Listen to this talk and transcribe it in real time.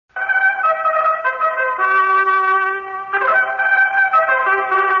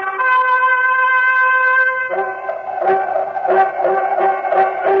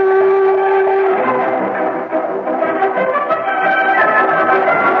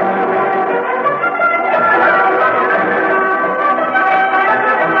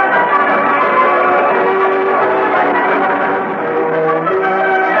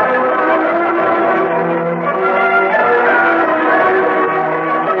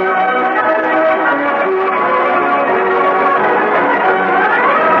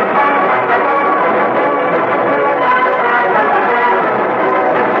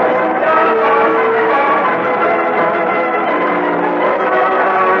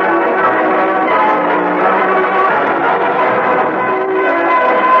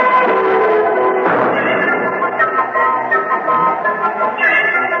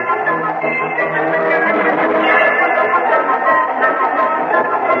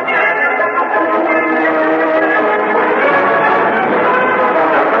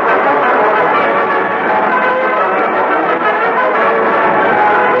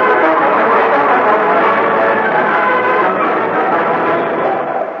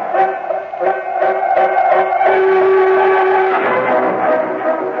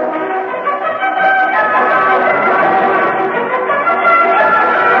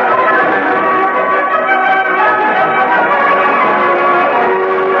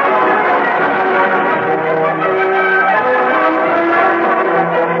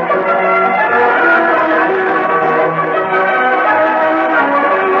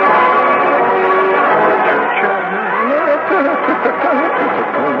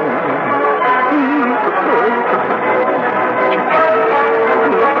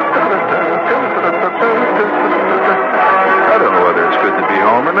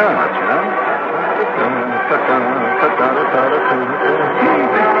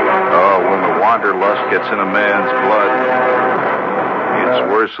wanderlust gets in a man's blood,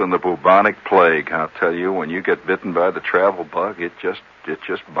 it's worse than the bubonic plague. I'll tell you, when you get bitten by the travel bug, it just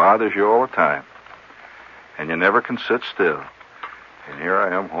bothers you all the time. And you never can sit still. And here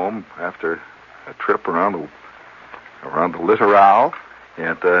I am home after a trip around the littoral.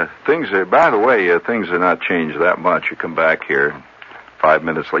 And things are, by the way, things are not changed that much. You come back here 5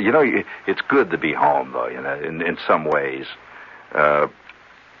 minutes later. You know, it's good to be home, though, you know, in some ways.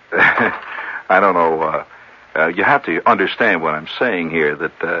 I don't know. You have to understand what I'm saying here,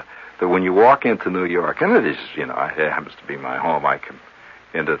 that when you walk into New York, and it is, you know, it happens to be my home. I come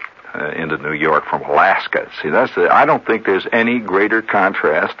into New York from Alaska. See, I don't think there's any greater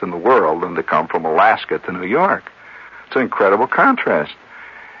contrast in the world than to come from Alaska to New York. It's an incredible contrast.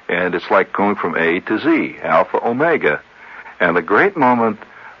 And it's like going from A to Z, Alpha, Omega. And the great moment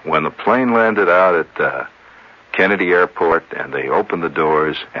when the plane landed out at Kennedy Airport and they opened the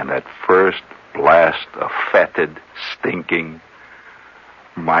doors and that first blast of fetid, stinking,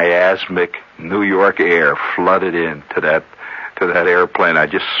 miasmic New York air flooded into that airplane. I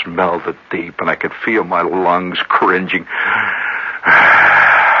just smelled it deep, and I could feel my lungs cringing.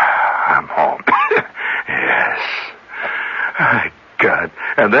 I'm home. Yes. God.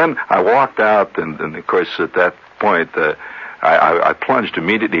 And then I walked out, and of course, at that point, I plunged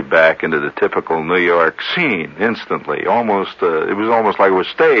immediately back into the typical New York scene instantly. It was almost like it was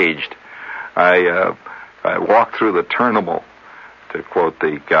staged. I walked through the terminal, to quote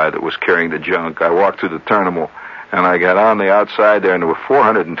the guy that was carrying the junk. I walked through the terminal, and I got on the outside there, and there were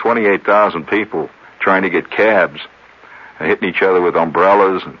 428,000 people trying to get cabs, and hitting each other with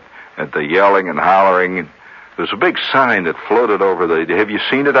umbrellas, and the yelling and hollering. And there's a big sign that floated over have you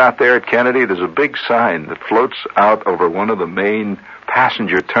seen it out there at Kennedy? There's a big sign that floats out over one of the main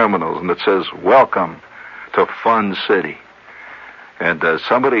passenger terminals, and it says, "Welcome to Fun City." And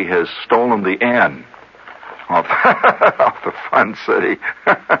somebody has stolen the N off the Fun City.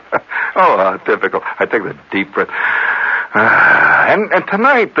 Oh, typical. I take the deep breath. And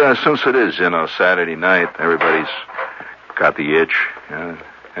tonight, since it is, Saturday night, everybody's got the itch. And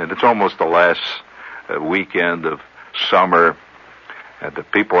it's almost the last weekend of summer. And the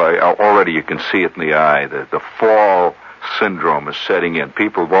people, already you can see it in the eye. The fall syndrome is setting in.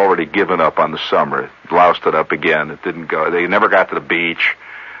 People have already given up on the summer. Loused it up again. It didn't go. They never got to the beach.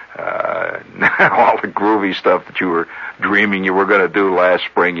 All the groovy stuff that you were dreaming you were going to do last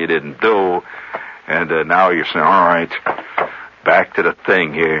spring, you didn't do. And now you're saying, all right, back to the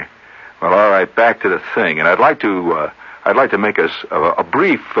thing here. Well, all right, back to the thing. And I'd like to make a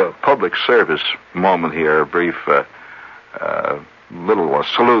brief public service moment here, a brief little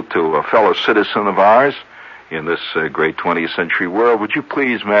salute to a fellow citizen of ours in this great 20th century world. Would you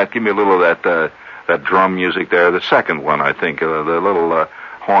please, Matt, give me a little of that drum music there, the second one, I think, the little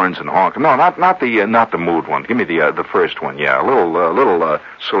horns and honk. No, not the mood one. Give me the first one. Yeah, a little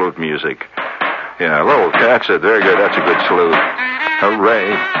salute music. Yeah, that's it. Very good. That's a good salute.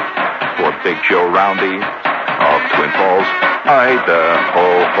 Hooray for Big Joe Roundy of Twin Falls. Ho,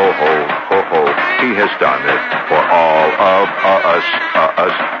 ho, ho, ho, ho. He has done it for all of us.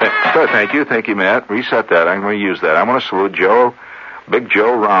 Thank you, Matt. Reset that. I'm going to use that. I'm going to salute Big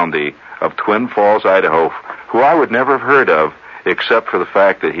Joe Roundy of Twin Falls, Idaho, who I would never have heard of except for the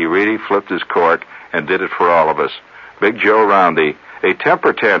fact that he really flipped his cork and did it for all of us. Big Joe Roundy, a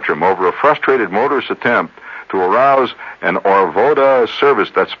temper tantrum over a frustrated motorist attempt to arouse an Orvoda service,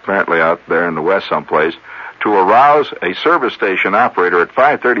 that's apparently out there in the west someplace, to arouse a service station operator at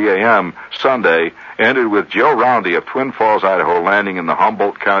 5:30 a.m. Sunday, ended with Joe Roundy of Twin Falls, Idaho, landing in the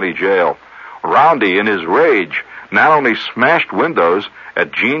Humboldt County Jail. Roundy, in his rage, not only smashed windows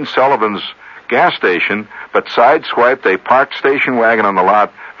at Gene Sullivan's gas station, but sideswiped a parked station wagon on the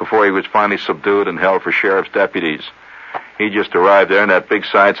lot before he was finally subdued and held for sheriff's deputies. He just arrived there, and that big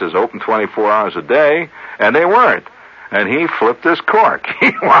sign says open 24 hours a day, and they weren't. And he flipped his cork.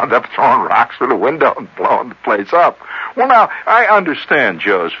 He wound up throwing rocks through the window and blowing the place up. Well, now, I understand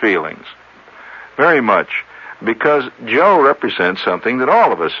Joe's feelings very much, because Joe represents something that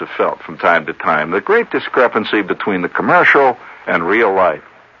all of us have felt from time to time, the great discrepancy between the commercial and real life.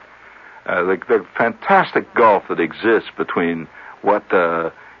 The fantastic gulf that exists between what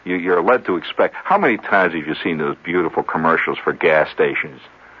you're led to expect. How many times have you seen those beautiful commercials for gas stations?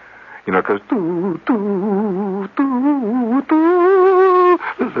 You know, it goes doo, doo, doo, doo,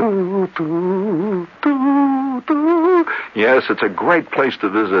 doo, doo, doo, doo. Yes, it's a great place to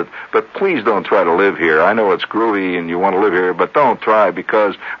visit, but please don't try to live here. I know it's groovy and you want to live here, but don't try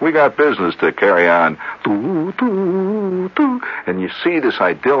because we got business to carry on. Doo, doo, doo. And you see this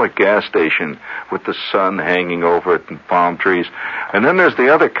idyllic gas station with the sun hanging over it and palm trees. And then there's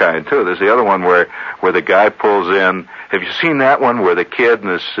the other kind, too. There's the other one where the guy pulls in. Have you seen that one where the kid and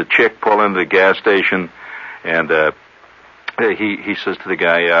this chick pull into the gas station? And he says to the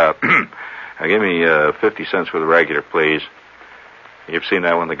guy, give me 50 cents for the regular, please. You've seen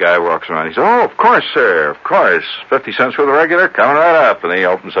that when the guy walks around. He says, oh, of course, sir, of course. 50 cents for the regular? Coming right up. And then he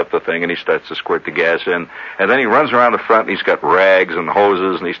opens up the thing and he starts to squirt the gas in. And then he runs around the front and he's got rags and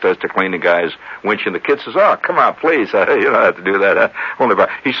hoses and he starts to clean the guy's winch. And the kid says, oh, come on, please. You don't have to do that. Only about.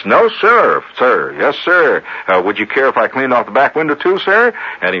 He says, no, sir. Sir. Yes, sir. Would you care if I cleaned off the back window too, sir?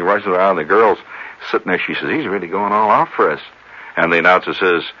 And he rushes around. The girl's sitting there. She says, he's really going all out for us. And the announcer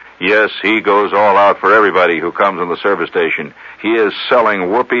says, yes, he goes all out for everybody who comes in the service station. He is selling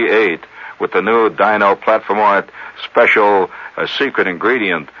Whoopie 8 with the new Dyno Platformate special secret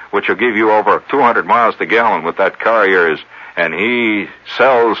ingredient, which will give you over 200 miles to gallon with that car of yours. And he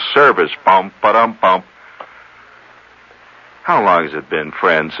sells service. Bump, ba-dum, bump. How long has it been,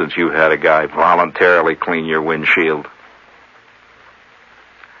 friend, since you had a guy voluntarily clean your windshield?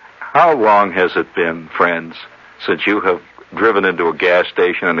 How long has it been, friends, since you have driven into a gas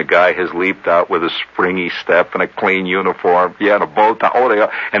station and the guy has leaped out with a springy step and a clean uniform, and a bow tie.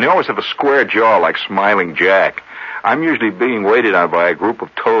 And they always have a square jaw like Smiling Jack. I'm usually being waited on by a group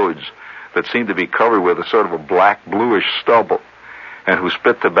of toads that seem to be covered with a sort of a black bluish stubble and who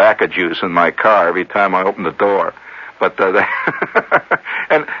spit tobacco juice in my car every time I open the door. But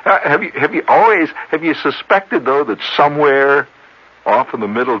and have you suspected though that somewhere off in the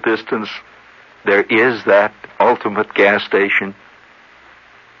middle distance there is that ultimate gas station,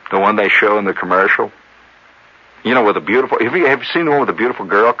 the one they show in the commercial? You know, with a beautiful. Have you seen the one where the beautiful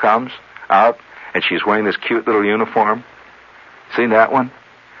girl comes out and she's wearing this cute little uniform? Seen that one?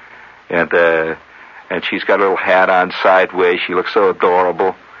 And she's got a little hat on sideways. She looks so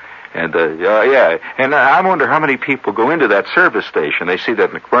adorable. And yeah. And I wonder how many people go into that service station. They see that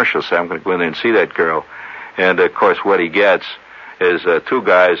in the commercial. Say, I'm going to go in there and see that girl. And of course, what he gets is two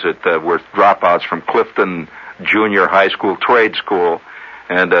guys that were dropouts from Clifton Junior High School Trade School,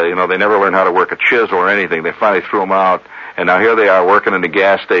 and they never learned how to work a chisel or anything. They finally threw them out, and now here they are working in the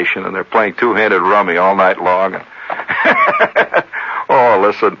gas station, and they're playing two-handed rummy all night long. And oh,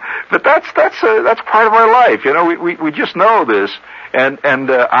 listen, but that's part of our life. You know, we just know this, and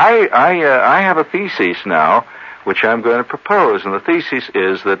I have a thesis now, which I'm going to propose, and the thesis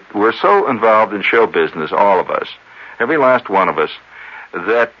is that we're so involved in show business, all of us. Every last one of us,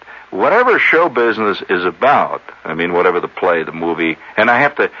 that whatever show business is about, I mean, whatever the play, the movie, and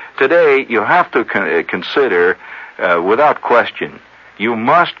today you have to consider, without question, you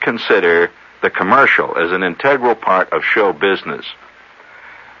must consider the commercial as an integral part of show business.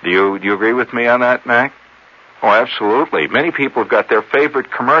 Do you agree with me on that, Mac? Oh, absolutely. Many people have got their favorite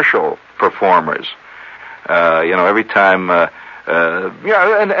commercial performers. Every time,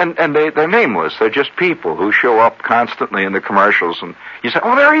 and they're nameless. They're just people who show up constantly in the commercials. And you say,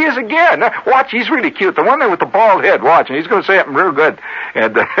 oh, there he is again. Watch, he's really cute. The one there with the bald head, watch, and he's going to say something real good.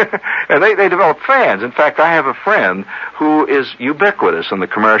 And and they develop fans. In fact, I have a friend who is ubiquitous in the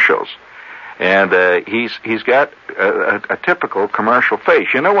commercials. And he's got a typical commercial face.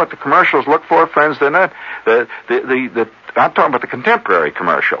 You know what the commercials look for, friends? They're not I'm talking about the contemporary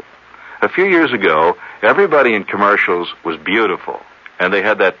commercial. A few years ago, everybody in commercials was beautiful, and they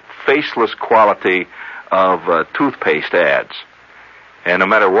had that faceless quality of toothpaste ads. And no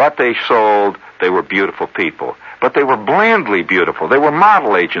matter what they sold, they were beautiful people. But they were blandly beautiful. They were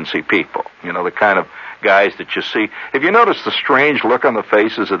model agency people, the kind of guys that you see. Have you noticed the strange look on the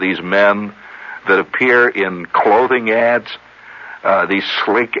faces of these men that appear in clothing ads? These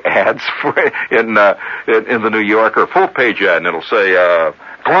sleek ads in the New Yorker, full-page ad, and it'll say,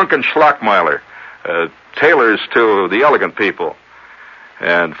 Glunk and Schlockmeiler, tailors to the elegant people.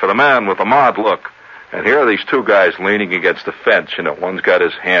 And for the man with a mod look. And here are these two guys leaning against the fence. One's got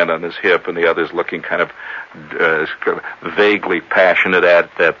his hand on his hip, and the other's looking kind of vaguely passionate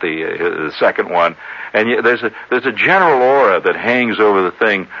at the second one. And there's a general aura that hangs over the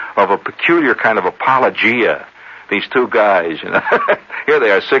thing of a peculiar kind of apologia. These two guys, here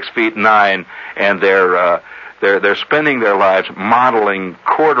they are, 6'9", and they're spending their lives modeling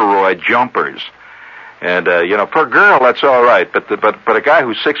corduroy jumpers. And per girl that's all right, but a guy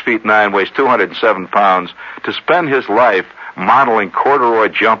who's 6'9", weighs 207 pounds, to spend his life modeling corduroy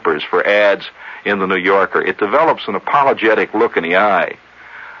jumpers for ads in the New Yorker. It develops an apologetic look in the eye,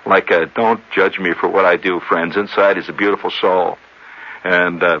 like don't judge me for what I do, friends. Inside is a beautiful soul.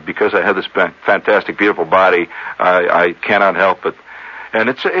 And because I have this fantastic, beautiful body, I cannot help it. And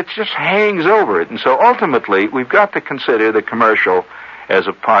it just hangs over it. And so ultimately, we've got to consider the commercial as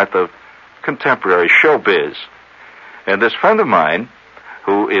a part of contemporary showbiz. And this friend of mine,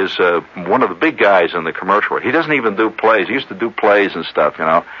 who is one of the big guys in the commercial world, he doesn't even do plays. He used to do plays and stuff,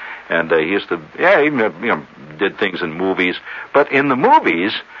 and he used to, even did things in movies. But in the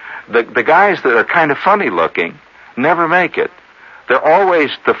movies, the guys that are kind of funny looking never make it. They're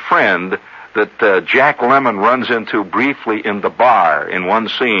always the friend that Jack Lemmon runs into briefly in the bar in one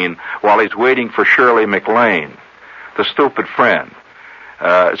scene while he's waiting for Shirley MacLaine, the stupid friend.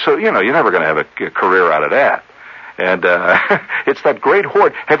 So, you're never going to have a career out of that. And it's that great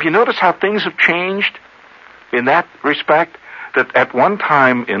horde. Have you noticed how things have changed in that respect? That at one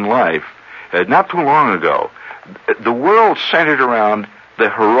time in life, not too long ago, the world centered around the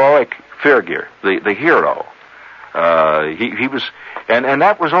heroic figure, the hero. He was, and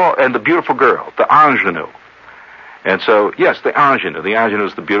that was all, and the beautiful girl, the ingenue. And so, yes, the ingenue. The ingenue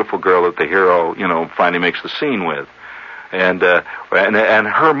is the beautiful girl that the hero, finally makes the scene with. And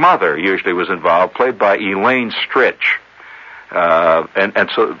her mother usually was involved, played by Elaine Stritch.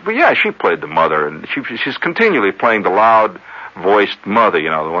 But yeah, she played the mother, and she's continually playing the loud-voiced mother,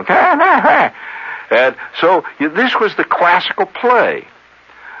 the one. And so this was the classical play.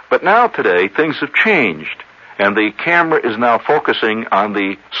 But now today, things have changed. And the camera is now focusing on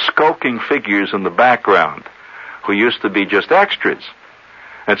the skulking figures in the background, who used to be just extras.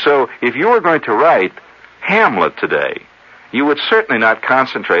 And so, if you were going to write Hamlet today, you would certainly not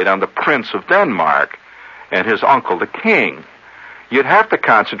concentrate on the Prince of Denmark and his uncle, the king. You'd have to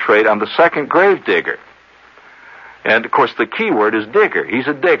concentrate on the second gravedigger. And, of course, the key word is digger. He's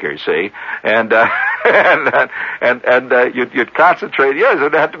a digger, see? And you'd concentrate, yes, it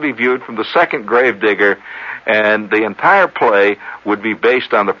would have to be viewed from the second gravedigger, and the entire play would be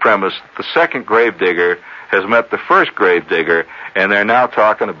based on the premise that the second gravedigger has met the first gravedigger, and they're now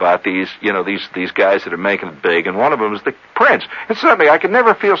talking about these guys that are making it big, and one of them is the prince. And suddenly, I could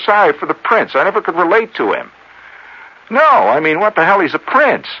never feel sorry for the prince. I never could relate to him. No, I mean, what the hell? He's a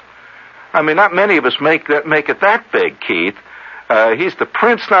prince. I mean, not many of us make it that big, Keith. He's the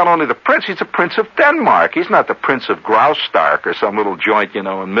prince, not only the prince, he's the prince of Denmark. He's not the prince of Graustark or some little joint,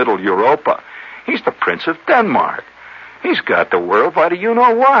 in middle Europa. He's the prince of Denmark. He's got the world by the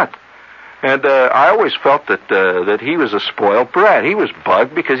you-know-what. And I always felt that he was a spoiled brat. He was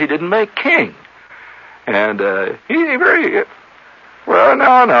bugged because he didn't make king. And he very... Well,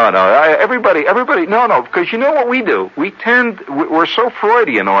 no. Everybody, no, because you know what we do? We're so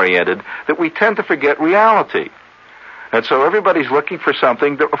Freudian-oriented that we tend to forget reality. And so everybody's looking for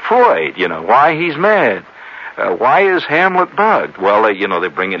something Freud, why he's mad. Why is Hamlet bugged? Well, they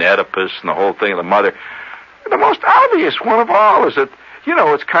bring in Oedipus and the whole thing of the mother. The most obvious one of all is that,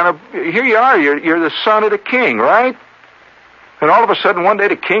 it's kind of, here you are, you're the son of the king, right? And all of a sudden, one day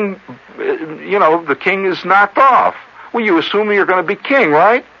the king is knocked off. Well, you assume you're going to be king,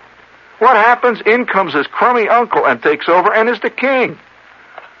 right? What happens? In comes his crummy uncle and takes over and is the king.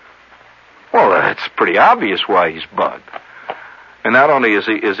 Well, it's pretty obvious why he's bugged. And not only is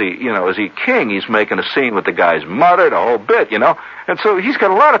he king, he's making a scene with the guy's mother, the whole bit, And so he's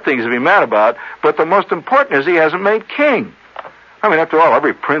got a lot of things to be mad about, but the most important is he hasn't made king. I mean, after all,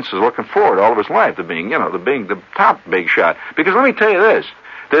 every prince is looking forward all of his life to being the top big shot. Because let me tell you this,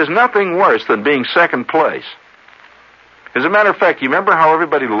 there's nothing worse than being second place. As a matter of fact, you remember how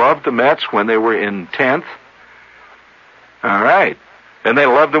everybody loved the Mets when they were in 10th? All right. And they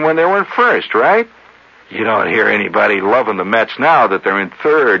loved them when they were in first, right? You don't hear anybody loving the Mets now that they're in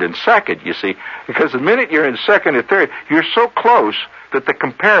third and second, you see. Because the minute you're in second or third, you're so close that the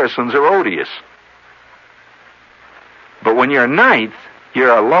comparisons are odious. But when you're ninth,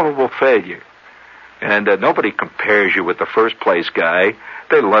 you're a lovable failure. And nobody compares you with the first place guy.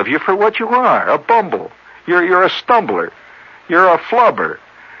 They love you for what you are, a bumble. You're a stumbler. You're a flubber.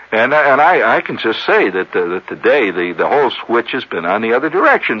 And I can just say that today the whole switch has been on the other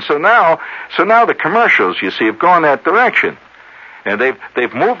direction. So now the commercials, you see, have gone that direction, and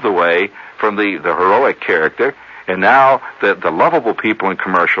they've moved away from the heroic character, and now the lovable people in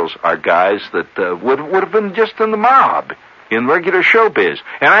commercials are guys that would have been just in the mob in regular showbiz.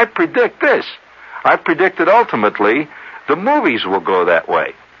 And I predict this. I predict that ultimately the movies will go that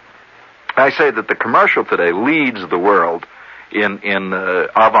way. I say that the commercial today leads the world in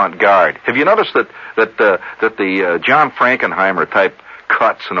avant-garde. Have you noticed that the John Frankenheimer type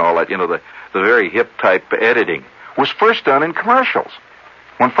cuts and all that, the very hip type editing? was first done in commercials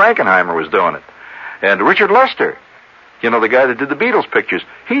when Frankenheimer was doing it. And Richard Lester, the guy that did the Beatles pictures,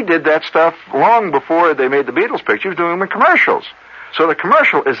 he did that stuff long before they made the Beatles pictures, doing them in commercials. So the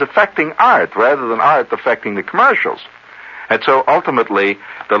commercial is affecting art rather than art affecting the commercials. And so ultimately,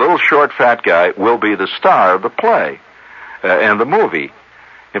 the little short fat guy will be the star of the play and the movie.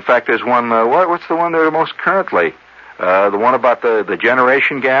 In fact, there's one, what's the one there most currently? The one about the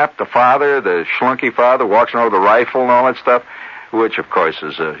generation gap, the schlunky father walks around with a rifle and all that stuff, which of course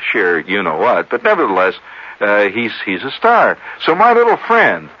is a sheer you-know-what, but nevertheless, he's a star. So my little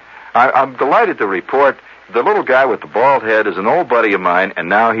friend, I'm delighted to report, the little guy with the bald head is an old buddy of mine, and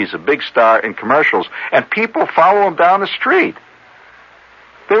now he's a big star in commercials, and people follow him down the street.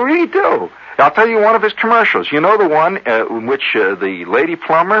 They really do. I'll tell you one of his commercials. You know the one in which the lady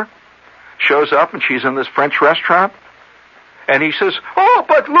plumber shows up and she's in this French restaurant? And he says, "Oh,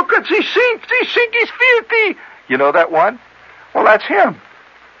 but look at the sink is filthy." You know that one? Well, that's him.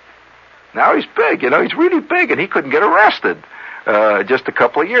 Now he's big, he's really big, and he couldn't get arrested just a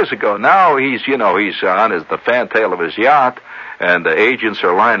couple of years ago. Now he's on the fantail of his yacht, and the agents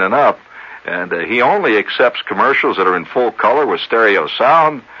are lining up, and he only accepts commercials that are in full color with stereo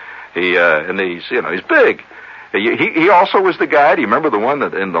sound. He's big. He also was the guy. Do you remember the one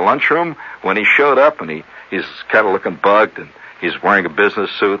that in the lunchroom when he showed up and he's kind of looking bugged and he's wearing a business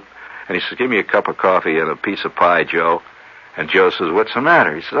suit, and he says, "Give me a cup of coffee and a piece of pie, Joe." And Joe says, "What's the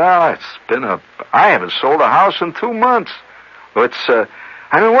matter?" He says, I haven't sold a house in 2 months. What's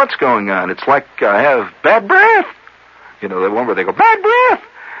going on? It's like I have bad breath. The one where they go, "Bad breath."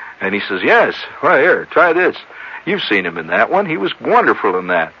 And he says, "Yes. Well, here, try this." You've seen him in that one. He was wonderful in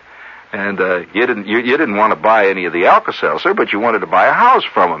that. And you didn't want to buy any of the Alka-Seltzer, but you wanted to buy a house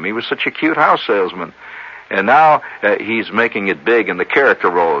from him. He was such a cute house salesman. And now he's making it big in the character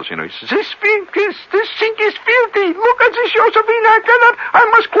roles. He says, this sink is filthy. Look at this, Josephine. I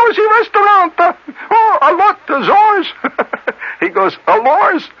must close the restaurant. A lot, Zors. He goes,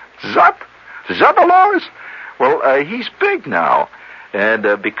 "Alors? Zat Alors?" Well, he's big now.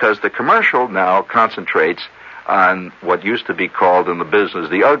 And because the commercial now concentrates on what used to be called in the business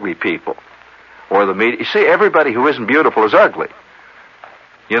the ugly people, or the media. You see, everybody who isn't beautiful is ugly.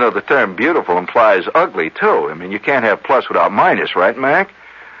 The term beautiful implies ugly, too. You can't have plus without minus, right, Mac?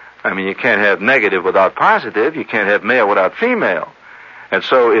 You can't have negative without positive. You can't have male without female. And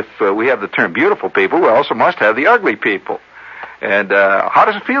so if we have the term beautiful people, we also must have the ugly people. And how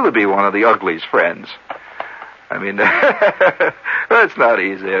does it feel to be one of the uglies, friends? That's not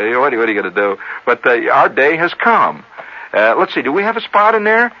easy. What are you going to do? But our day has come. Let's see, do we have a spot in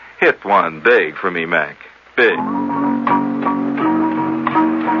there? Hit one big for me, Mac. Big.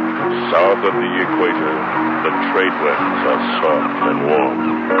 South of the equator, the trade winds are soft and warm.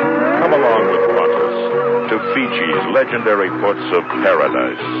 Come along with Qantas to Fiji's legendary ports of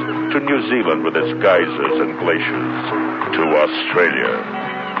paradise, to New Zealand with its geysers and glaciers, to Australia.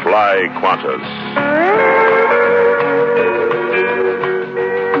 Fly Qantas.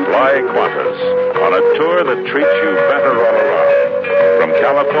 Fly Qantas on a tour that treats you better all around. From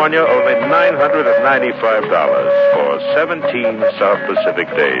California, only $995 for 17 South Pacific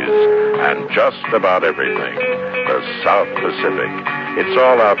days and just about everything. The South Pacific. It's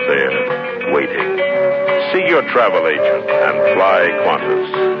all out there, waiting. See your travel agent and fly Qantas.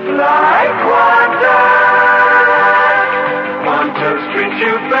 Fly Qantas. Qantas treats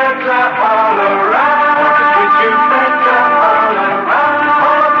you better all around. Qantas treats you better all around.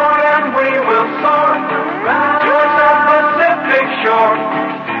 All aboard and we will soar around to a South Pacific shore.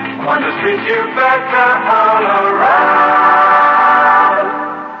 Qantas treats you better all around.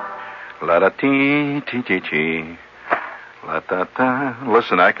 La-da-tee-tee-tee-tee. La-da-da.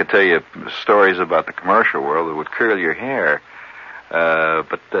 Listen, I could tell you stories about the commercial world that would curl your hair.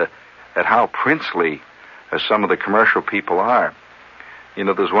 But at how princely some of the commercial people are.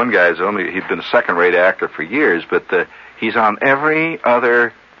 There's one guy he's been a second-rate actor for years, but he's on every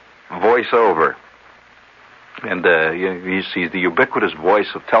other voiceover. And he's the ubiquitous voice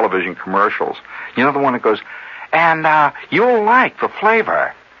of television commercials. The one that goes, "And you'll like the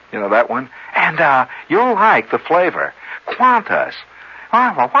flavor." That one? "And you'll like the flavor. Qantas.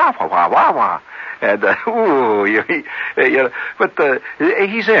 Wah, wah, wah, wah, wah, wah, wah." And, but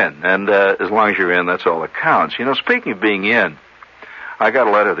he's in, and as long as you're in, that's all that counts. Speaking of being in, I got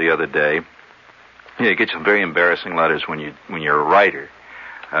a letter the other day. You get some very embarrassing letters when you're a writer.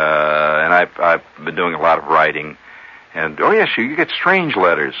 And I've been doing a lot of writing. And, you get strange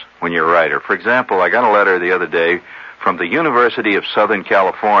letters when you're a writer. For example, I got a letter the other day from the University of Southern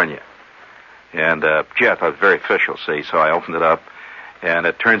California. And, I thought it was very official, see, so I opened it up. And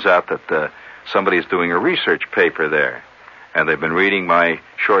it turns out that somebody's doing a research paper there. And they've been reading my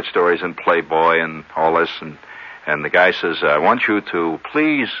short stories in Playboy and all this. And the guy says, I want you to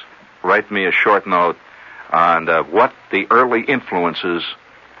please write me a short note on what the early influences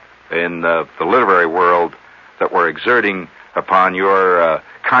in the literary world that were exerting upon your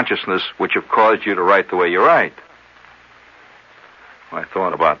consciousness which have caused you to write the way you write. I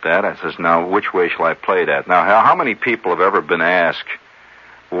thought about that. I says, now, which way shall I play that? Now, how many people have ever been asked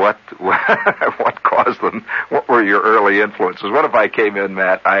what caused them? What were your early influences? What if I came in,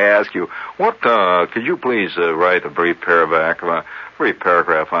 Matt, I ask you, could you please write a brief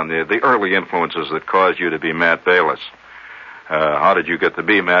paragraph on the early influences that caused you to be Matt Bayliss? How did you get to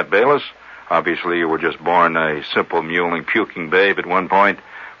be Matt Bayliss? Obviously, you were just born a simple, mewling, puking babe at one point,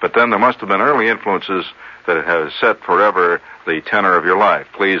 but then there must have been early influences that have set forever the tenor of your life.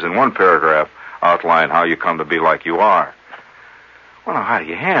 Please, in one paragraph, outline how you come to be like you are. Well, now, how do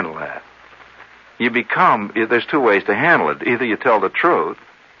you handle that? There's two ways to handle it. Either you tell the truth,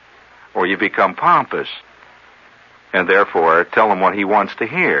 or you become pompous, and therefore tell him what he wants to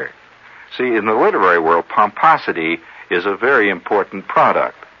hear. See, in the literary world, pomposity is a very important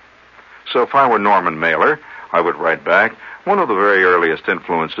product. So if I were Norman Mailer, I would write back, one of the very earliest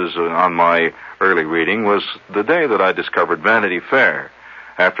influences on my early reading was the day that I discovered Vanity Fair.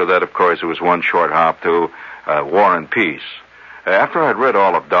 After that, of course, it was one short hop to War and Peace. After I'd read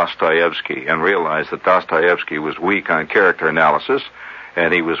all of Dostoevsky and realized that Dostoevsky was weak on character analysis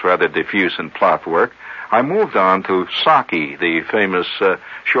and he was rather diffuse in plot work, I moved on to Saki, the famous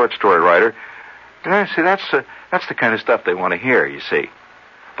short story writer. See, that's the kind of stuff they want to hear, you see.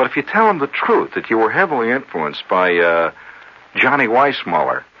 But if you tell them the truth, that you were heavily influenced by Johnny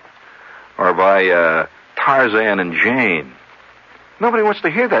Weissmuller or by Tarzan and Jane, nobody wants to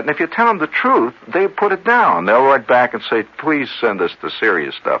hear that. And if you tell them the truth, they put it down. They'll write back and say, please send us the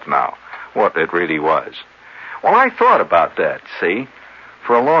serious stuff now, what it really was. Well, I thought about that, see,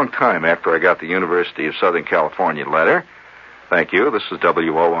 for a long time after I got the University of Southern California letter. Thank you. This is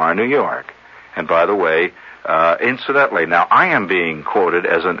WOR New York. And by the way, incidentally, now I am being quoted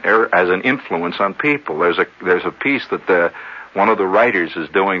as an influence on people. There's a piece that one of the writers is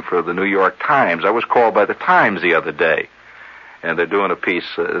doing for the New York Times. I was called by the Times the other day, and they're doing a piece.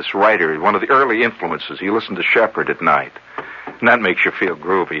 This writer, one of the early influences. He listened to Shepard at night, and that makes you feel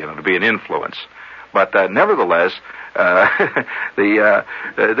groovy, to be an influence. But nevertheless,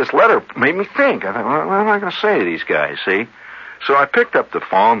 this letter made me think. I thought, well, what am I going to say to these guys? See, so I picked up the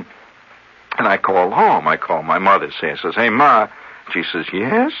phone. And I called home. I called my mother. I says, hey, Ma. She says,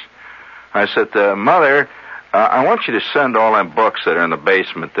 yes? I said, Mother, I want you to send all them books that are in the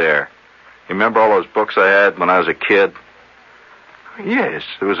basement there. You remember all those books I had when I was a kid? Yes.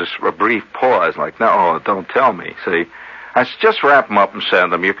 There was a brief pause, like, no, don't tell me. See, I said, just wrap them up and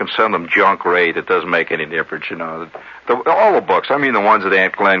send them. You can send them junk rate. It doesn't make any difference, all the books. I mean, the ones that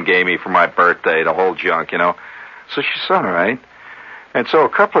Aunt Glenn gave me for my birthday, the whole junk, So she said, all right. And so a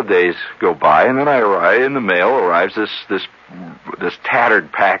couple of days go by, and then in the mail arrives this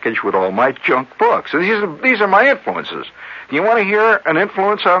tattered package with all my junk books. And these are my influences. Do you want to hear an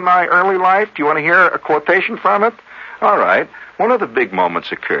influence on my early life? Do you want to hear a quotation from it? All right. One of the big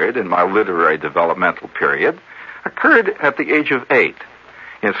moments occurred in my literary developmental period, occurred at the age of 8.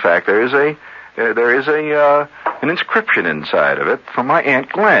 In fact, there is an inscription inside of it from my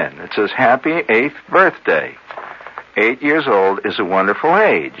Aunt Glenn. It says, Happy 8th Birthday. 8 years old is a wonderful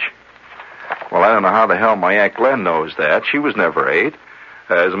age. Well, I don't know how the hell my Aunt Glenn knows that. She was never 8.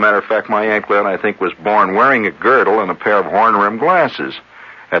 As a matter of fact, my Aunt Glenn, I think, was born wearing a girdle and a pair of horn-rimmed glasses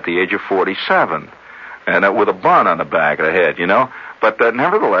at the age of 47. And with a bun on the back of the head, But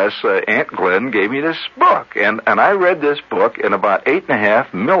nevertheless, Aunt Glenn gave me this book. And I read this book in about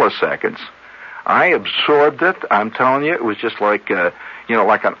 8.5 milliseconds. I absorbed it. I'm telling you, it was just like,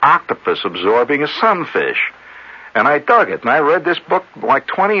 like an octopus absorbing a sunfish. And I dug it, and I read this book like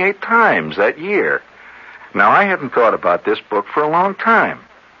 28 times that year. Now, I hadn't thought about this book for a long time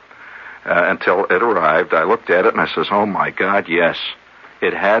until it arrived. I looked at it, and I says, oh, my God, yes,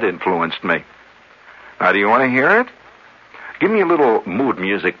 it had influenced me. Now, do you want to hear it? Give me a little mood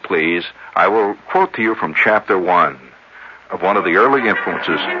music, please. I will quote to you from Chapter 1 of one of the early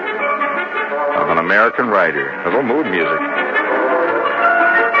influences of an American writer. A little mood music.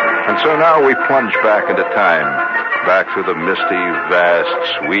 And so now we plunge back into time. Back through the misty, vast,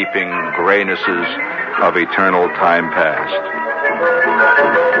 sweeping graynesses of eternal time past.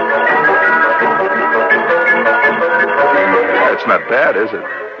 That's not bad, is it?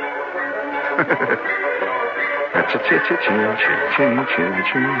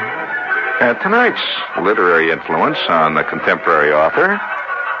 Tonight's literary influence on the contemporary author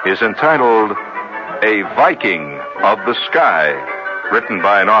is entitled A Viking of the Sky, written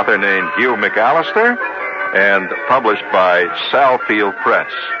by an author named Hugh McAllister and published by Salfield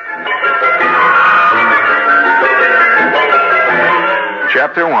Press.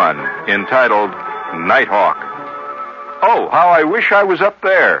 Chapter 1, entitled Nighthawk. "Oh, how I wish I was up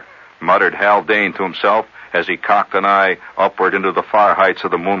there," muttered Haldane to himself as he cocked an eye upward into the far heights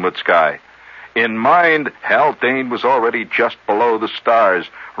of the moonlit sky. In mind, Haldane was already just below the stars,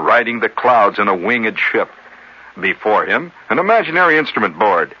 riding the clouds in a winged ship. Before him, an imaginary instrument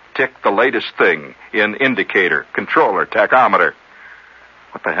board ticked the latest thing in indicator, controller, tachometer.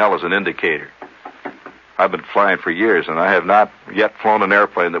 What the hell is an indicator? I've been flying for years, and I have not yet flown an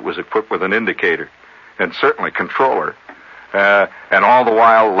airplane that was equipped with an indicator, and certainly controller. And all the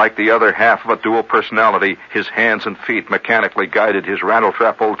while, like the other half of a dual personality, his hands and feet mechanically guided his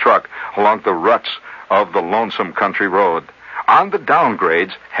rattletrap old truck along the ruts of the lonesome country road. On the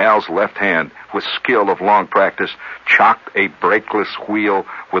downgrades, Hal's left hand, with skill of long practice, chocked a brakeless wheel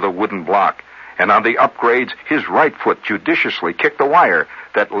with a wooden block. And on the upgrades, his right foot judiciously kicked a wire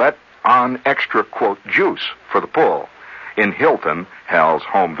that let on extra, quote, juice for the pull. In Hilton, Hal's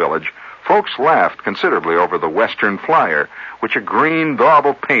home village, folks laughed considerably over the Western Flyer, which a green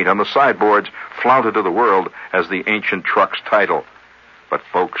daubal paint on the sideboards flaunted to the world as the ancient truck's title. But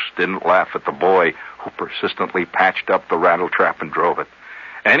folks didn't laugh at the boy who persistently patched up the rattletrap and drove it.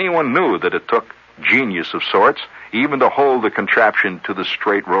 Anyone knew that it took genius of sorts even to hold the contraption to the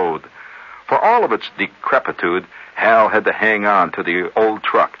straight road. For all of its decrepitude, Hal had to hang on to the old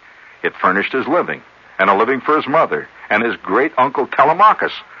truck. It furnished his living, and a living for his mother, and his great-uncle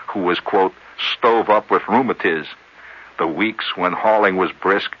Telemachus, who was, quote, stove up with rheumatiz. The weeks when hauling was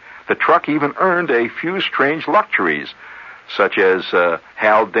brisk, the truck even earned a few strange luxuries, such as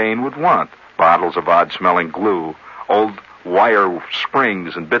Haldane would want: bottles of odd-smelling glue, old wire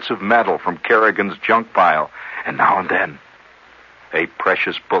springs, and bits of metal from Kerrigan's junk pile, and now and then a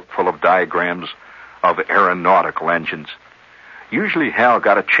precious book full of diagrams of aeronautical engines. Usually Hal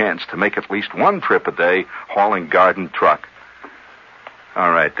got a chance to make at least one trip a day hauling garden truck. All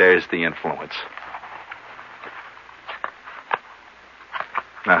right, there's the influence.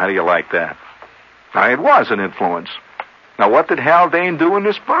 Now, how do you like that? Now, it was an influence. Now, what did Haldane do in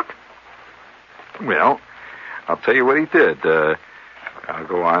this book? Well, I'll tell you what he did. I'll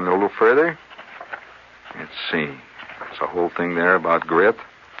go on a little further. Let's see. There's a whole thing there about grit.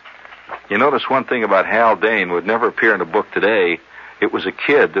 You notice one thing about Haldane would never appear in a book today. It was a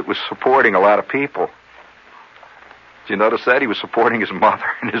kid that was supporting a lot of people. Did you notice that? He was supporting his mother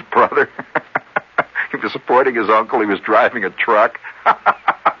and his brother. He was supporting his uncle. He was driving a truck.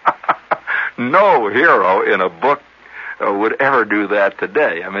 No hero in a book would ever do that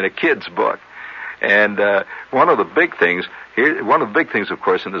today. I mean, a kid's book. And one of the big things, of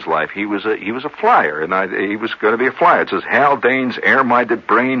course, in his life, he was a flyer, and he was going to be a flyer. It says Haldane's air-minded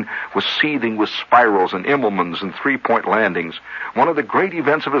brain was seething with spirals and Immelmans and three-point landings. One of the great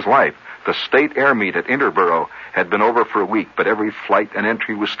events of his life, the state air meet at Interboro, had been over for a week, but every flight and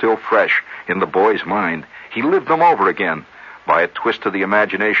entry was still fresh in the boy's mind. He lived them over again. By a twist of the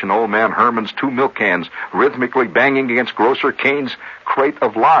imagination, old man Herman's 2 milk cans, rhythmically banging against Grocer Kane's crate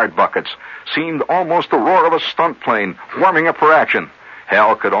of lard buckets, seemed almost the roar of a stunt plane warming up for action.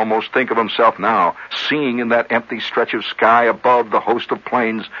 Hal could almost think of himself now, seeing in that empty stretch of sky above the host of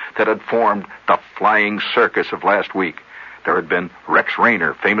planes that had formed the flying circus of last week. There had been Rex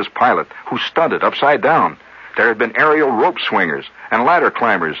Rayner, famous pilot, who stunted upside down. There had been aerial rope swingers and ladder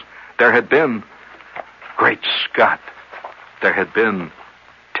climbers. There had been, great Scott, there had been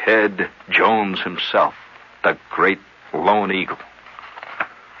Ted Jones himself, the great Lone Eagle.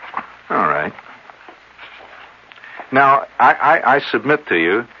 All right. Now, I submit to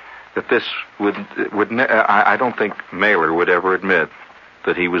you that this I don't think Mailer would ever admit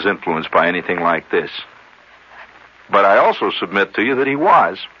that he was influenced by anything like this. But I also submit to you that he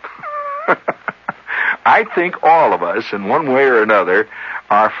was. I think all of us, in one way or another,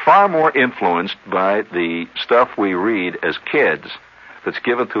 are far more influenced by the stuff we read as kids, that's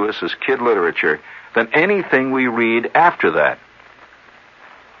given to us as kid literature, than anything we read after that.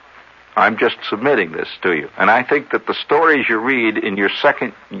 I'm just submitting this to you. And I think that the stories you read in your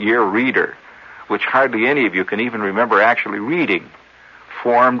second-year reader, which hardly any of you can even remember actually reading,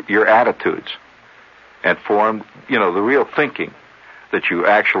 formed your attitudes and formed, the real thinking that you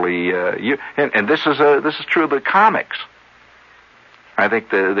actually and this is true of the comics. I think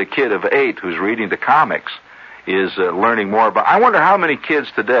the kid of 8 who's reading the comics is learning more about. I wonder how many kids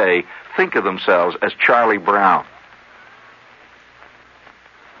today think of themselves as Charlie Brown.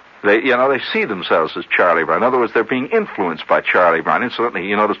 They see themselves as Charlie Brown. In other words, they're being influenced by Charlie Brown. Incidentally,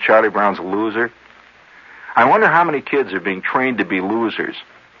 you notice Charlie Brown's a loser? I wonder how many kids are being trained to be losers,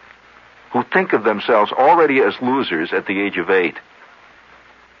 who think of themselves already as losers at the age of 8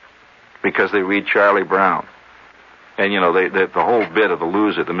 because they read Charlie Brown. And, the whole bit of the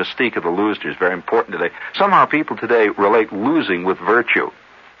loser, the mystique of the loser is very important today. Somehow people today relate losing with virtue.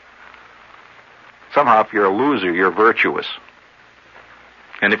 Somehow if you're a loser, you're virtuous.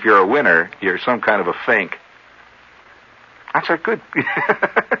 And if you're a winner, you're some kind of a fink. That's a good...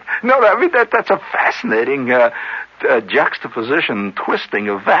 that's a fascinating juxtaposition, twisting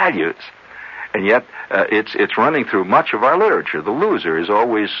of values. And yet, it's running through much of our literature. The loser is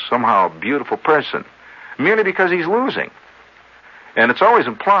always somehow a beautiful person, merely because he's losing. And it's always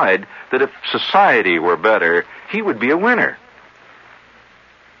implied that if society were better, he would be a winner.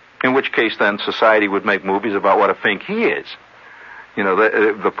 In which case, then, society would make movies about what a fink he is.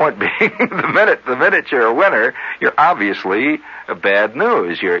 The point being, the minute you're a winner, you're obviously bad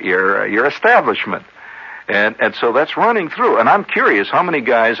news. You're establishment. And so that's running through. And I'm curious how many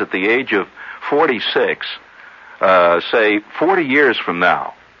guys at the age of 46, say 40 years from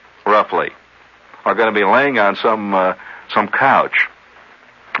now, roughly, are going to be laying on some couch.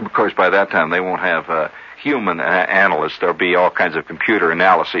 Of course, by that time, they won't have human analysts. There'll be all kinds of computer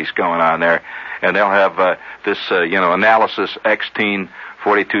analyses going on there. And they'll have this analysis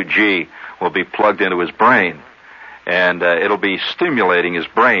X-teen42G will be plugged into his brain. And it'll be stimulating his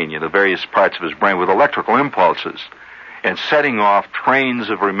brain, the various parts of his brain with electrical impulses and setting off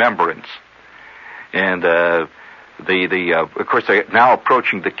trains of remembrance. And of course, they're now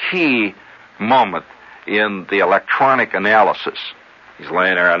approaching the key moment in the electronic analysis. He's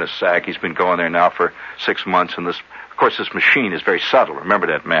laying there on his sack. He's been going there now for 6 months, and this machine is very subtle. Remember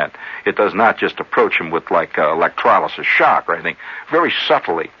that, man. It does not just approach him with like electrolysis shock or anything. Very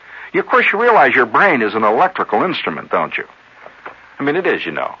subtly. Of course, you realize your brain is an electrical instrument, don't you? I mean, it is,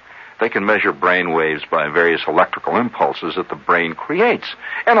 They can measure brain waves by various electrical impulses that the brain creates.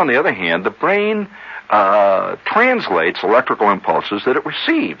 And on the other hand, the brain translates electrical impulses that it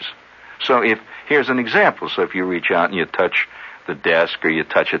receives. So here's an example. So if you reach out and you touch the desk or you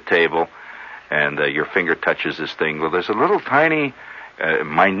touch a table and your finger touches this thing, well, there's a little tiny,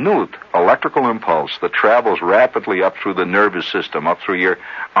 minute electrical impulse that travels rapidly up through the nervous system, up through your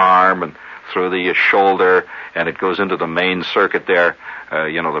arm and through the shoulder, and it goes into the main circuit there,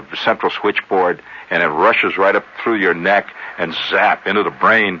 the central switchboard, and it rushes right up through your neck and zap into the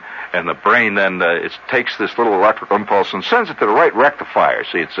brain, and the brain then it takes this little electrical impulse and sends it to the right rectifier.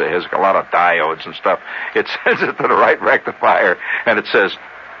 See, it has a lot of diodes and stuff. It sends it to the right rectifier, and it says,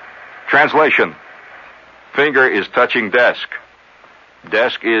 translation, finger is touching desk.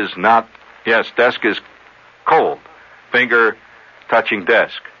 Desk is cold. Finger touching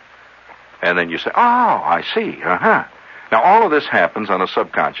desk. And then you say, oh, I see, Now, all of this happens on a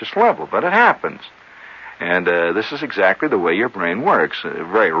subconscious level, but it happens. And this is exactly the way your brain works,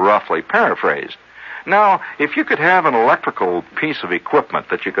 very roughly paraphrased. Now, if you could have an electrical piece of equipment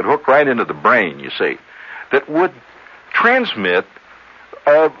that you could hook right into the brain, you see, that would transmit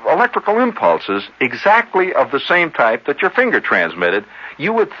electrical impulses exactly of the same type that your finger transmitted,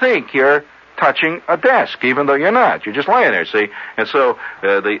 you would think you're touching a desk, even though you're not. You're just laying there, see? And so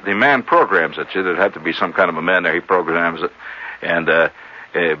the man programs it. There'd have to be some kind of a man there. He programs it. And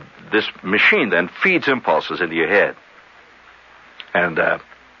this machine then feeds impulses into your head. And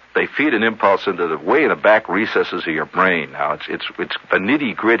they feed an impulse into the way in the back recesses of your brain. Now, it's the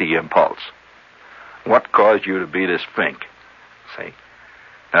nitty-gritty impulse. What caused you to be this fink? See?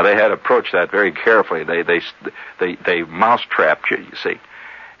 Now, they had to approach that very carefully. They mouse-trapped you see.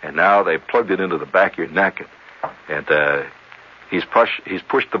 And now they plugged it into the back of your neck, and he's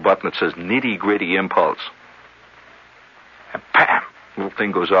pushed the button that says nitty-gritty impulse. And bam! Little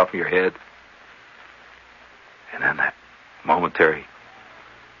thing goes off in your head. And then that momentary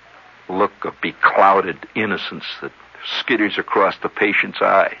look of beclouded innocence that skitters across the patient's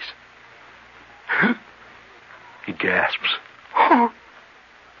eyes. He gasps. Oh,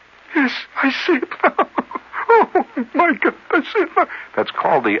 yes, I see it now. Oh, my God, I see it now. That's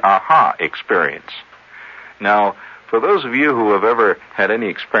called the aha experience. Now, for those of you who have ever had any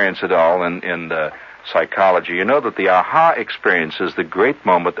experience at all in psychology, you know that the aha experience is the great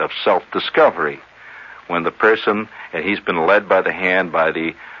moment of self-discovery. When the person, and he's been led by the hand by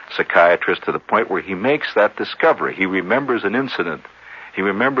the psychiatrist to the point where he makes that discovery. He remembers an incident. He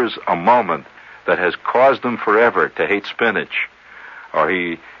remembers a moment that has caused him forever to hate spinach. Or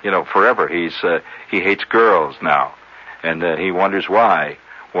forever he hates girls now. And he wonders why.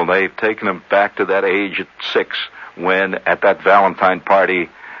 Well, they've taken him back to that age at 6 when, at that Valentine party,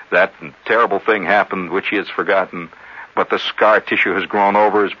 That terrible thing happened which he has forgotten, but the scar tissue has grown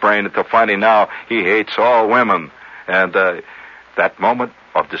over his brain until finally now he hates all women. And that moment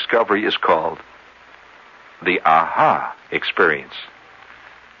of discovery is called the aha experience.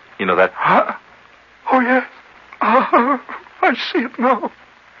 You know that? Oh, yes. I see it now.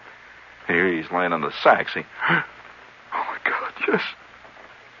 Here he's laying on the sack, see? Oh, my God, yes.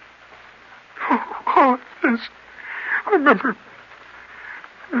 Oh, yes. I remember.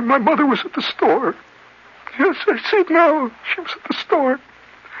 My mother was at the store. Yes, I see it now. She was at the store.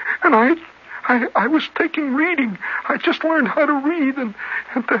 And I was taking reading. I just learned how to read, and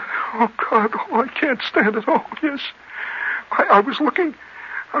oh, God, I can't stand it. Oh, yes. I was looking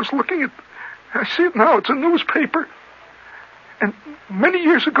at, I see it now, it's a newspaper. And many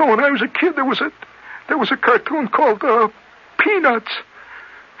years ago when I was a kid, there was a cartoon called Peanuts.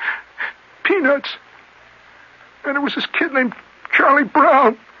 Peanuts. And there was this kid named Charlie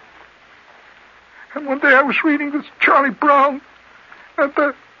Brown. And one day I was reading this Charlie Brown,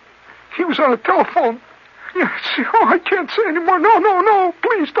 and he was on a telephone. Yeah, see, I can't say anymore. No,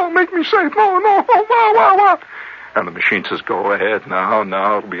 please don't make me say it. No, wow. And the machine says, go ahead now,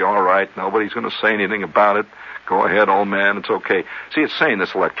 it'll be all right. Nobody's going to say anything about it. Go ahead, old man, it's okay. See, it's saying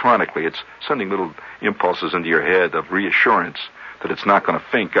this electronically. It's sending little impulses into your head of reassurance that it's not going to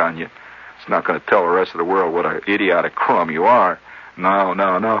think on you. It's not going to tell the rest of the world what an idiotic crumb you are. No. All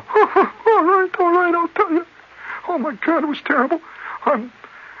right, I'll tell you. Oh, my God, it was terrible. My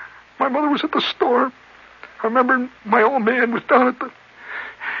mother was at the store. I remember my old man was down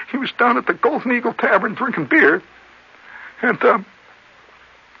at the Golden Eagle Tavern drinking beer. And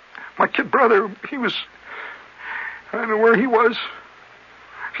my kid brother, I don't know where he was.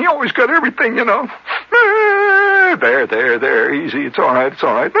 He always got everything, you know. There, easy, it's all right. He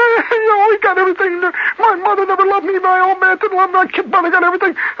got everything. My mother never loved me, my old man didn't love me, my kid brother got everything,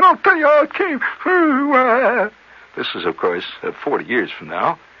 and I'll tell you how it came. This is, of course, 40 years from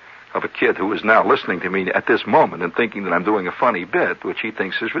now, of a kid who is now listening to me at this moment and thinking that I'm doing a funny bit, which he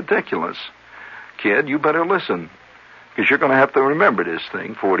thinks is ridiculous. Kid, you better listen, because you're going to have to remember this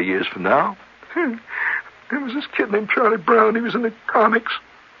thing 40 years from now. There was this kid named Charlie Brown. He was in the comics.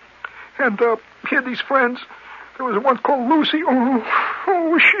 And he had these friends. There was one called Lucy. Oh,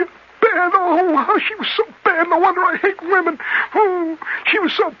 was she bad? Oh, she was so bad. No wonder I hate women. Oh, she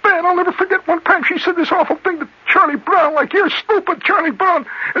was so bad. I'll never forget one time she said this awful thing to Charlie Brown, like, you're stupid, Charlie Brown.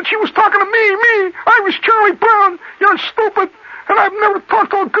 And she was talking to me. I was Charlie Brown. You're stupid. And I've never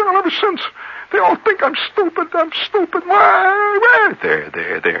talked to a girl ever since. They all think I'm stupid.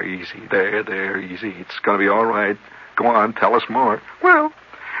 There, easy. There, easy. It's going to be all right. Go on, tell us more. Well,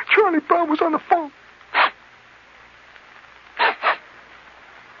 Charlie Brown was on the phone.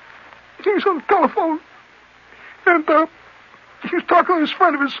 He was on the telephone. And he was talking to his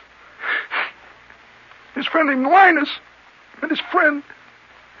friend named Linus. And he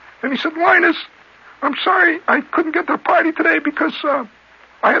said, Linus, I'm sorry I couldn't get to the party today because I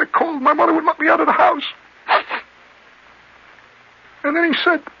had a cold. My mother wouldn't let me out of the house. And then he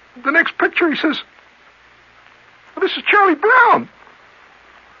said, the next picture, he says, well, this is Charlie Brown.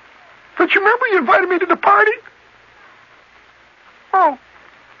 Don't you remember you invited me to the party? Oh.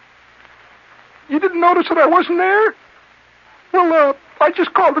 You didn't notice that I wasn't there? Well, I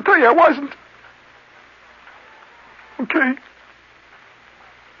just called to tell you I wasn't. Okay.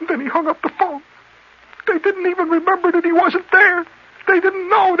 And then he hung up the phone. They didn't even remember that he wasn't there. They didn't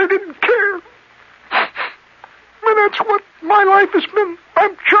know. They didn't care. And that's what my life has been.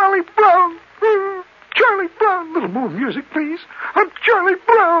 I'm Charlie Brown. Charlie Brown. Little more music, please. I'm Charlie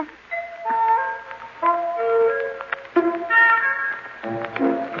Brown.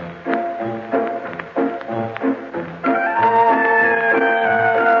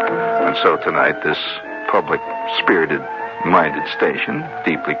 And so tonight, this public, spirited-minded station,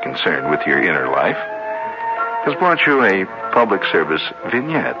 deeply concerned with your inner life, has brought you a public service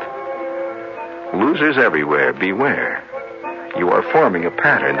vignette. Losers everywhere, beware. You are forming a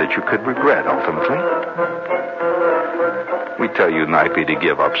pattern that you could regret ultimately. We tell you nightly to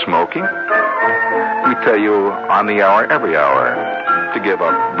give up smoking. We tell you on the hour, every hour, to give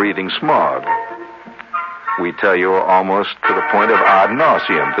up breathing smog. We tell you almost to the point of ad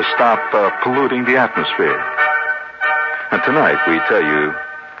nauseum to stop polluting the atmosphere. And tonight we tell you,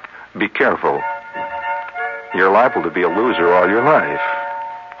 be careful. You're liable to be a loser all your life.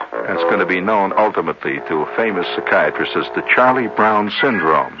 And it's going to be known ultimately to a famous psychiatrist as the Charlie Brown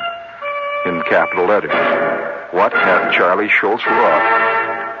Syndrome, in capital letters. What had Charlie Schultz wrought?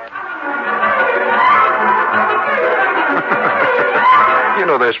 You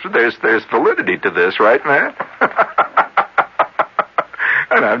know, there's validity to this, right, man?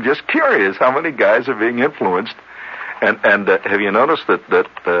 And I'm just curious how many guys are being influenced. And have you noticed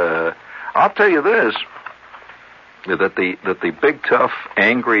that I'll tell you this, that the big, tough,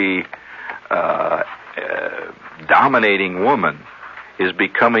 angry, dominating woman is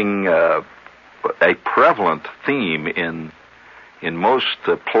becoming a prevalent theme in most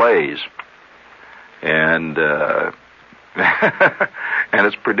plays, and and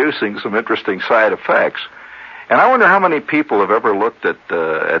it's producing some interesting side effects. And I wonder how many people have ever looked at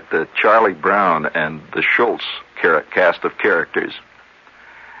the Charlie Brown and the Schultz cast of characters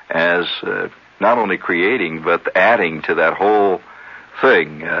as not only creating but adding to that whole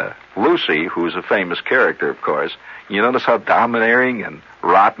thing. Lucy, who's a famous character, of course, you notice how domineering and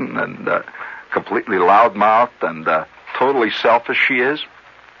rotten and completely loudmouthed and totally selfish she is?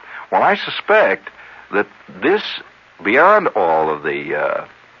 Well, I suspect that this, beyond all of the,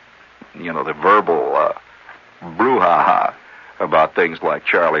 the verbal brouhaha about things like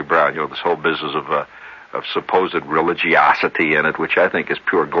Charlie Brown, this whole business of supposed religiosity in it, which I think is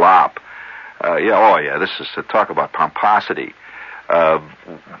pure glop. This is to talk about pomposity.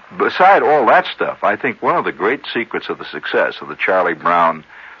 Beside all that stuff, I think one of the great secrets of the success of the Charlie Brown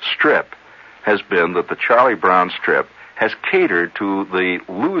strip has been that the Charlie Brown strip has catered to the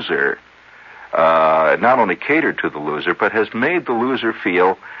loser, not only catered to the loser, but has made the loser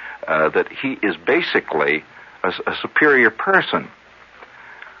feel that he is basically a superior person.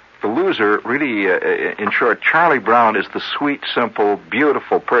 The loser, really, in short, Charlie Brown is the sweet, simple,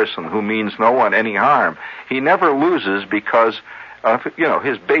 beautiful person who means no one any harm. He never loses because of,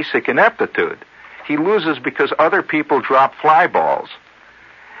 his basic ineptitude. He loses because other people drop fly balls.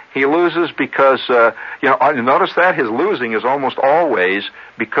 He loses because, notice that his losing is almost always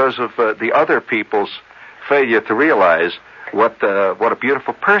because of the other people's failure to realize what a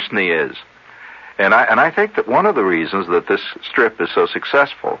beautiful person he is. And I think that one of the reasons that this strip is so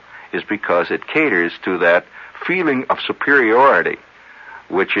successful is because it caters to that feeling of superiority,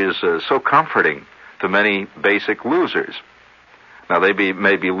 which is so comforting to many basic losers. Now, they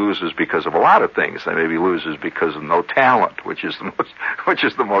may be losers because of a lot of things. They may be losers because of no talent, which is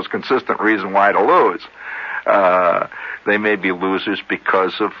the most consistent reason why to lose. They may be losers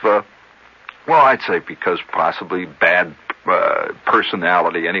because of, I'd say because possibly bad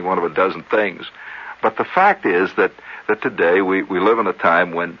personality, any one of a dozen things. But the fact is that today we live in a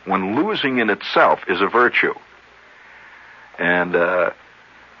time when losing in itself is a virtue. And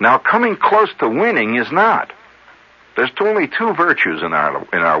now coming close to winning is not. There's only two virtues in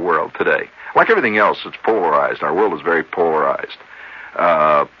our world today. Like everything else, it's polarized. Our world is very polarized.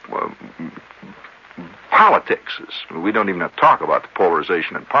 Politics we don't even have to talk about the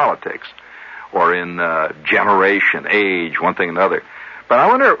polarization in politics or in generation, age, one thing or another. But I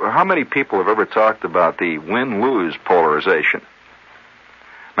wonder how many people have ever talked about the win-lose polarization.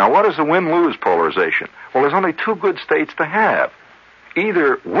 Now, what is the win-lose polarization? Well, there's only two good states to have.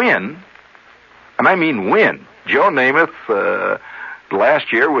 Either win, and I mean win. Joe Namath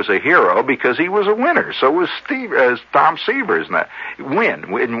last year was a hero because he was a winner. So was Tom Severs. Win.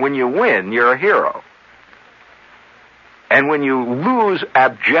 When you win, you're a hero. And when you lose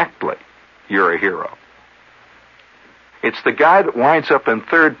abjectly, you're a hero. It's the guy that winds up in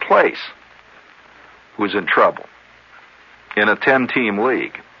third place who's in trouble in a 10-team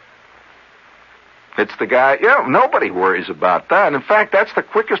league. It's the guy, nobody worries about that. In fact, that's the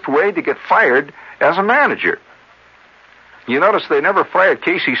quickest way to get fired as a manager. You notice they never fired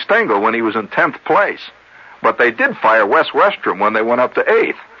Casey Stengel when he was in 10th place, but they did fire Wes Westrom when they went up to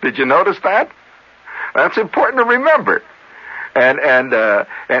 8th. Did you notice that? That's important to remember. And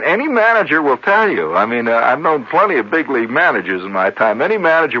any manager will tell you, I've known plenty of big league managers in my time. Any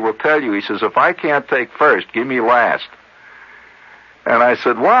manager will tell you, he says, if I can't take first, give me last. And I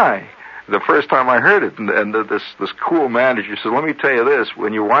said, why? The first time I heard it, and this cool manager said, let me tell you this,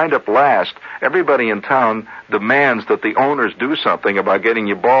 when you wind up last, everybody in town demands that the owners do something about getting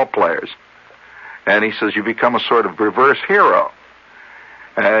you ball players. And he says, you become a sort of reverse hero.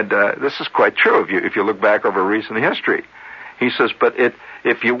 And this is quite true if you look back over recent history. He says, but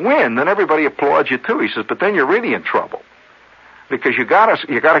if you win, then everybody applauds you too. He says, but then you're really in trouble. Because you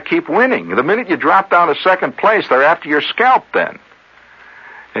gotta keep winning. The minute you drop down to second place, they're after your scalp then.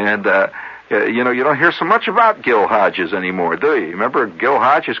 And, you don't hear so much about Gil Hodges anymore, do you? Remember, Gil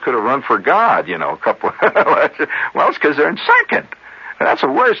Hodges could have run for God, a couple. Well, it's because they're in second. And that's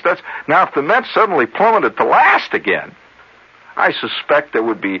the worst. Now, if the Mets suddenly plummeted to last again, I suspect there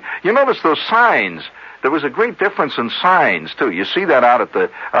would be. You notice those signs. There was a great difference in signs too. You see that out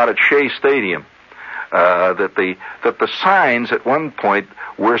at Shea Stadium. That the signs at one point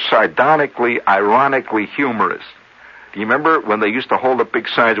were sardonically, ironically humorous. Do you remember when they used to hold up big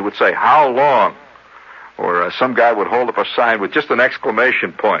signs that would say, "How long?" Or some guy would hold up a sign with just an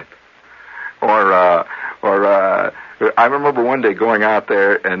exclamation point. Or I remember one day going out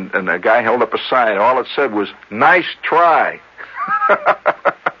there and a guy held up a sign. All it said was, "Nice try."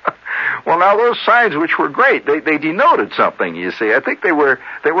 Well, now those signs, which were great, they denoted something, you see. I think they were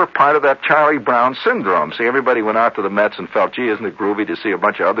part of that Charlie Brown syndrome. See, everybody went out to the Mets and felt, gee, isn't it groovy to see a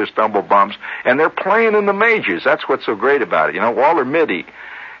bunch of other stumble bums? And they're playing in the majors. That's what's so great about it. You know, Walter Mitty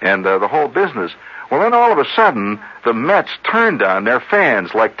and the whole business. Well, then all of a sudden, the Mets turned on their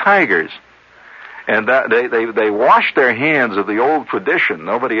fans like tigers. And they washed their hands of the old tradition.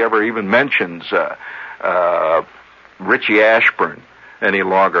 Nobody ever even mentions Richie Ashburn any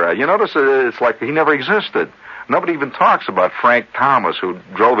longer. You notice it's like he never existed. Nobody even talks about Frank Thomas, who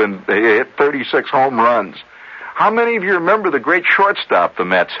hit 36 home runs. How many of you remember the great shortstop the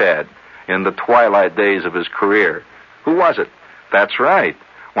Mets had in the twilight days of his career? Who was it? That's right.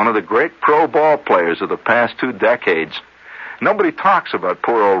 One of the great pro ball players of the past 2 decades. Nobody talks about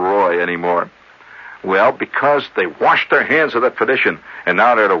poor old Roy anymore. Well, because they washed their hands of that tradition, and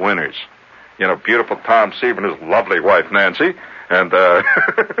now they're the winners. You know, beautiful Tom Seaver and his lovely wife, Nancy. And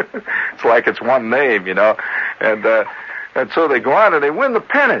it's like it's one name, you know. And so they go on and they win the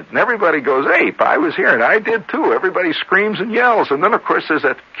pennant. And everybody goes, ape, I was here, and I did too. Everybody screams and yells. And then, of course, there's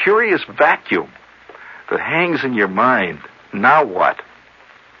that curious vacuum that hangs in your mind. Now what?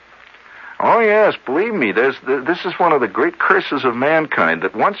 Oh, yes, believe me, this is one of the great curses of mankind,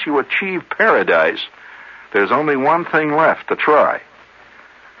 that once you achieve paradise, there's only one thing left to try.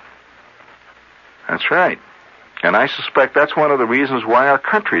 That's right. And I suspect that's one of the reasons why our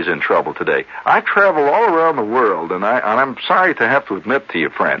country's in trouble today. I travel all around the world, and I'm sorry to have to admit to you,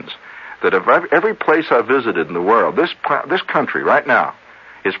 friends, that of every place I've visited in the world, this country right now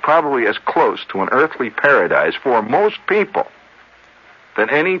is probably as close to an earthly paradise for most people than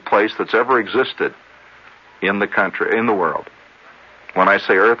any place that's ever existed in the world. When I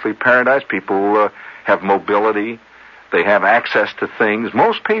say earthly paradise, people have mobility, they have access to things.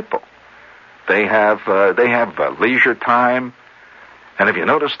 Most people. They have leisure time, and have you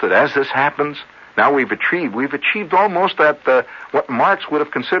noticed that as this happens, now we've achieved almost that what Marx would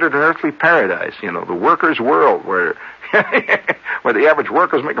have considered an earthly paradise. You know, the workers' world, where where the average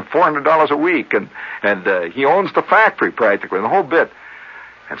worker's making $400 a week, and he owns the factory practically, the whole bit.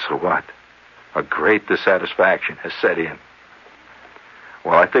 And so what? A great dissatisfaction has set in.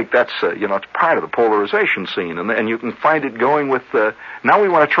 Well, I think that's it's part of the polarization scene, and you can find it going with. Now we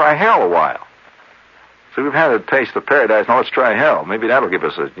want to try hell a while. So we've had a taste of paradise. Now let's try hell. Maybe that'll give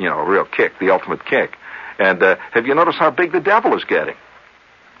us a real kick, the ultimate kick. And have you noticed how big the devil is getting?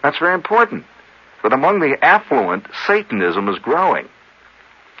 That's very important. But among the affluent, Satanism is growing.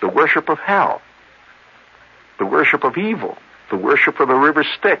 The worship of hell, the worship of evil, the worship of the river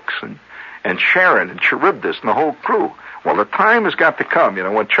Styx and Sharon and Charybdis and the whole crew. Well, the time has got to come,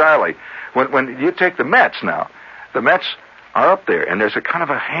 when you take the Mets now, the Mets are up there, and there's a kind of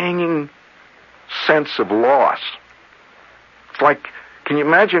a hanging sense of loss. It's like, can you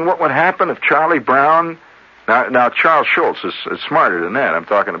imagine what would happen if Charlie Brown, now Charles Schultz is smarter than that. I'm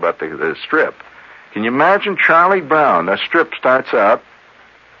talking about the strip. Can you imagine Charlie Brown? That strip starts out,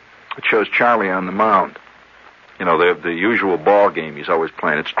 it shows Charlie on the mound. You know, the usual ball game he's always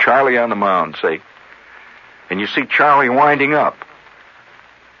playing. It's Charlie on the mound, say. And you see Charlie winding up.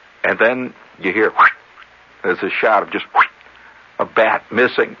 And then you hear, whoosh, there's a shot of just whoosh, a bat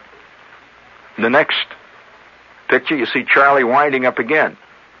missing. In the next picture, you see Charlie winding up again.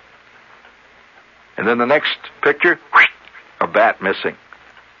 And then the next picture, whoosh, a bat missing.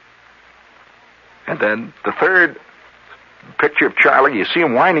 And then the third picture of Charlie, you see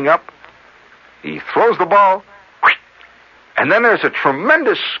him winding up. He throws the ball. And then there's a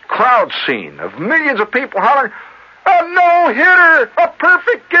tremendous crowd scene of millions of people hollering, a no-hitter, a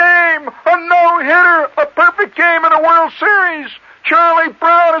perfect game, a no-hitter, a perfect game in a World Series. Charlie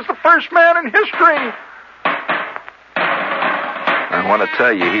Brown is the first man in history. I want to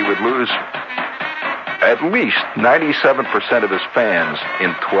tell you, he would lose at least 97% of his fans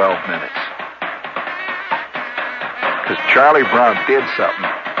in 12 minutes. Because Charlie Brown did something.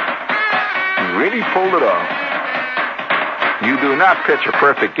 He really pulled it off. You do not pitch a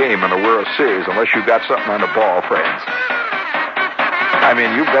perfect game in a World Series unless you've got something on the ball, friends. I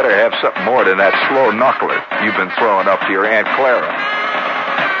mean, you better have something more than that slow knuckler you've been throwing up to your Aunt Clara.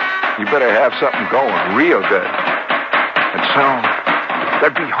 You better have something going real good. And so,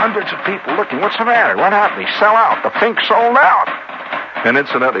 there'd be hundreds of people looking. What's the matter? What happened? He sell out. The Fink sold out. And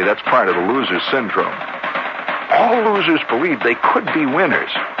incidentally, that's part of the loser syndrome. All losers believe they could be winners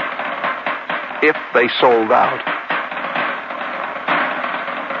if they sold out.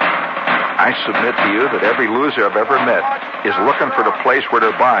 I submit to you that every loser I've ever met is looking for the place where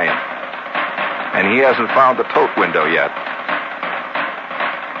they're buying. And he hasn't found the tote window yet.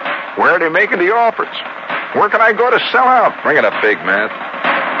 Where are they making the offers? Where can I go to sell out? Bring it up big, man.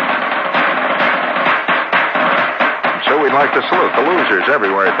 So we'd like to salute the losers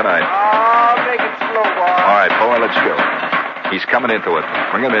everywhere tonight. Oh, make it slow, boy. All right, boy, let's go. He's coming into it.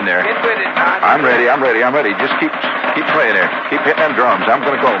 Bring him in there. Get with it, Don. I'm ready. Just keep playing there. Keep hitting them drums. I'm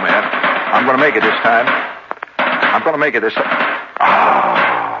going to go, man. I'm going to make it this time.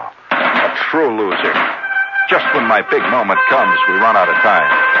 Ah, a true loser. Just when my big moment comes, we run out of time.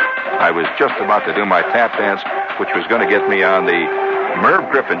 I was just about to do my tap dance, which was going to get me on the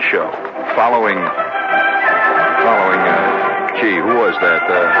Merv Griffin show, following, who was that?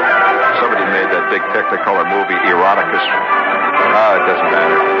 Somebody made that big Technicolor movie, Eroticus. It doesn't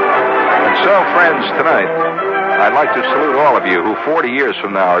matter. And so, friends, tonight, I'd like to salute all of you who 40 years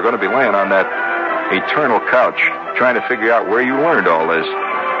from now are going to be laying on that eternal couch trying to figure out where you learned all this.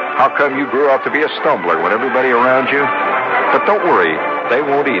 How come you grew up to be a stumbler when everybody around you? But don't worry, they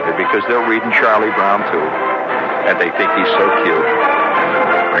won't either, because they're reading Charlie Brown, too. And they think he's so cute.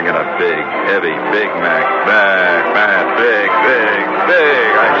 Bringing a big, heavy Big Mac. Big.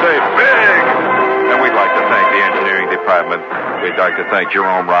 I say big! And we'd like to thank the engineering department. We'd like to thank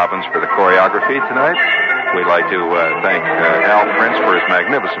Jerome Robbins for the choreography tonight. We'd like to thank Al Prince for his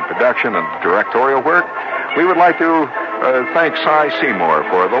magnificent production and directorial work. We would like to thank Cy Seymour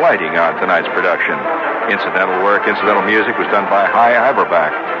for the lighting on tonight's production. Incidental music was done by Hy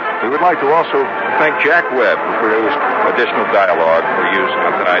Iverbach. We would like to also thank Jack Webb, who produced additional dialogue for use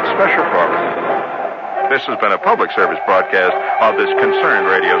on tonight's special program. This has been a public service broadcast of this concerned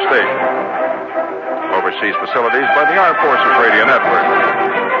radio station. Overseas facilities by the Armed Forces Radio Network.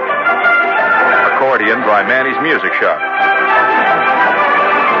 Accordion by Manny's Music Shop.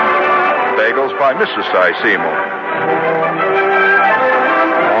 Bagels by Mrs. Cy Seymour.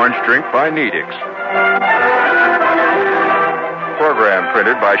 Orange drink by Needix. Program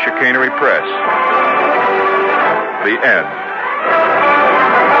printed by Chicanery Press. The end.